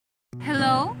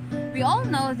Hello? We all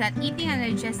know that eating and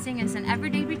digesting is an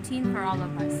everyday routine for all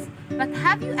of us. But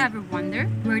have you ever wondered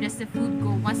where does the food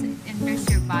go once it enters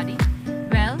your body?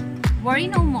 Well, worry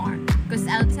no more, because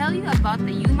I'll tell you about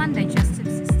the human digestive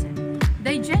system.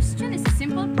 Digestion is a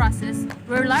simple process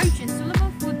where large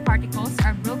insoluble food particles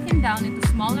are broken down into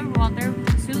smaller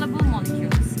water-soluble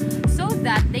molecules so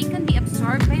that they can be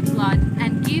absorbed by blood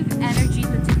and give energy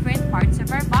to different parts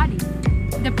of our body.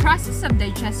 The process of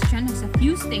digestion has a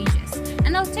few stages,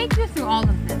 and I'll take you through all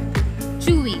of them.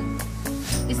 Chewing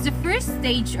is the first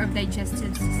stage of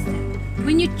digestive system.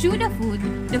 When you chew the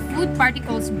food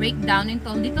particles break down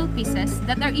into little pieces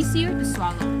that are easier to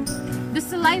swallow. The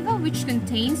saliva, which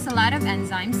contains a lot of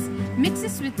enzymes,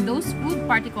 mixes with those food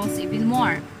particles even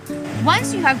more.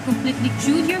 Once you have completely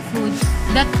chewed your food,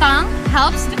 the tongue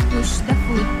helps to push the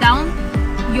food down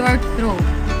your throat.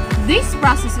 This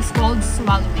process is called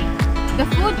swallowing. The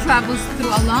food travels through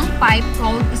a long pipe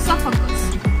called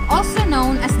esophagus, also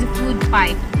known as the food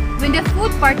pipe. When the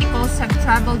food particles have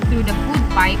traveled through the food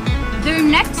pipe, their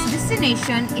next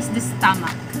destination is the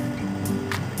stomach,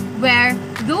 where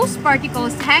those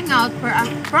particles hang out for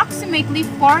approximately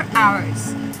 4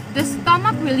 hours. The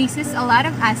stomach releases a lot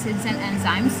of acids and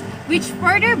enzymes which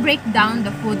further break down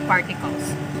the food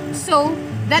particles, so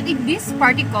that these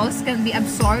particles can be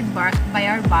absorbed by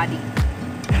our body.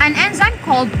 An enzyme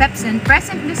called pepsin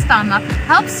present in the stomach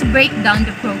helps break down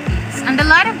the proteins, and a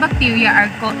lot of bacteria are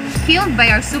killed by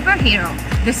our superhero,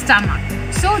 the stomach,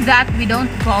 so that we don't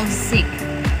fall sick.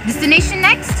 Destination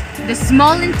next, the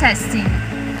small intestine.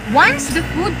 Once the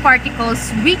food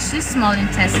particles reach the small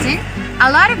intestine, a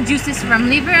lot of juices from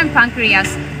liver and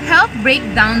pancreas help break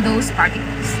down those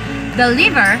particles. The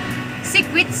liver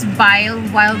secretes bile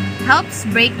while helps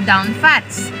break down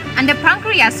fats, and the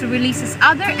pancreas releases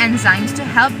other enzymes to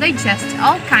help digest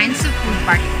all kinds of food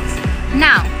particles.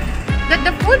 Now that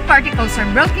the food particles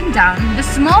are broken down, the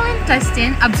small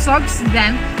intestine absorbs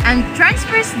them and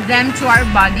transfers them to our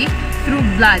body through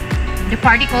blood. The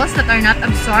particles that are not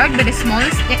absorbed by the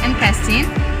smallest intestine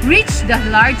reach the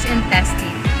large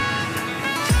intestine.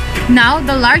 Now,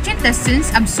 the large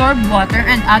intestines absorb water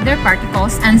and other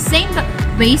particles and send the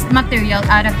waste material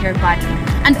out of your body.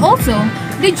 And also,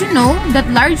 did you know that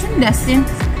large intestine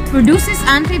produces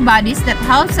antibodies that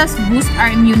helps us boost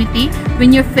our immunity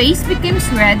when your face becomes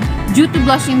red due to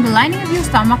blushing? The lining of your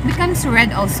stomach becomes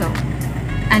red also.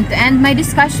 And to end my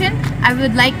discussion, I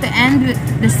would like to end with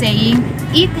the saying,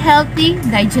 eat healthy,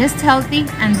 digest healthy,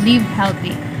 and live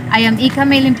healthy. I am Ika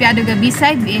May Limpiado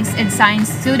Gabisay, BS Ed Science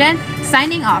student,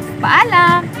 signing off.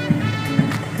 Paalam!